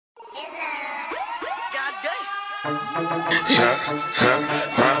Said a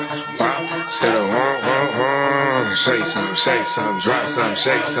shake some, drop some,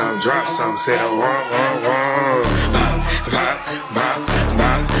 shake some, drop some. Said a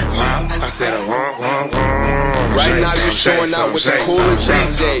I said a right now you showing out with the coolest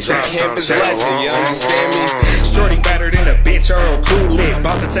DJ. The campus legend, you understand me? Shorty battered in a bitch, her cool lit.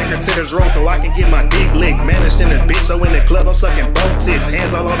 About to take her to this road so I can get my dick licked. Managed in a bitch, so in the club I'm sucking both tits.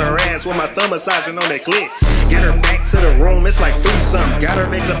 Hands all on her ass with my thumb massaging on that clit. Get her back to the room, it's like 3-something. Got her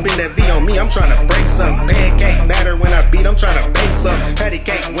legs up in that V on me, I'm trying to break something. Pancake batter when I beat, I'm trying to bake something. Patty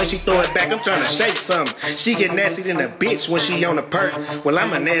cake when she throw it back, I'm trying to shake something. She get nasty than a bitch when she on the perk. Well,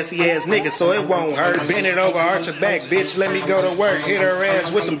 I'm a nasty ass nigga, so it won't hurt. Bend it over, arch her back, bitch, let me go to work. Hit her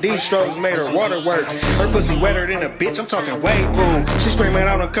ass with them D-strokes, made her water work. Her pussy wetter than a bitch, I'm talking way boom. She screaming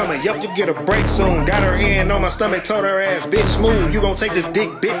out, I'm coming, yup, you get a break soon. Got her hand on my stomach, told her ass, bitch, smooth. You gon' take this dick,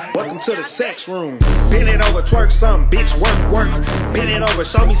 bitch, welcome to the sex room. Bend it over, twerk something, bitch, work. Bend it over,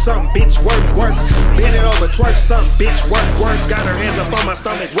 show me something, bitch, work. Bend it over, twerk something, bitch, work. Got her hands up on my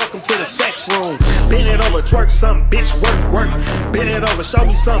stomach, welcome to the sex room. Bend it over, twerk something, bitch, work. Bend it over, show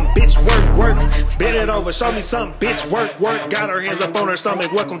me something, bitch, work. Bend it over, show me something, bitch, work. Got her hands up on her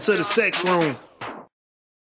stomach, welcome to the sex room.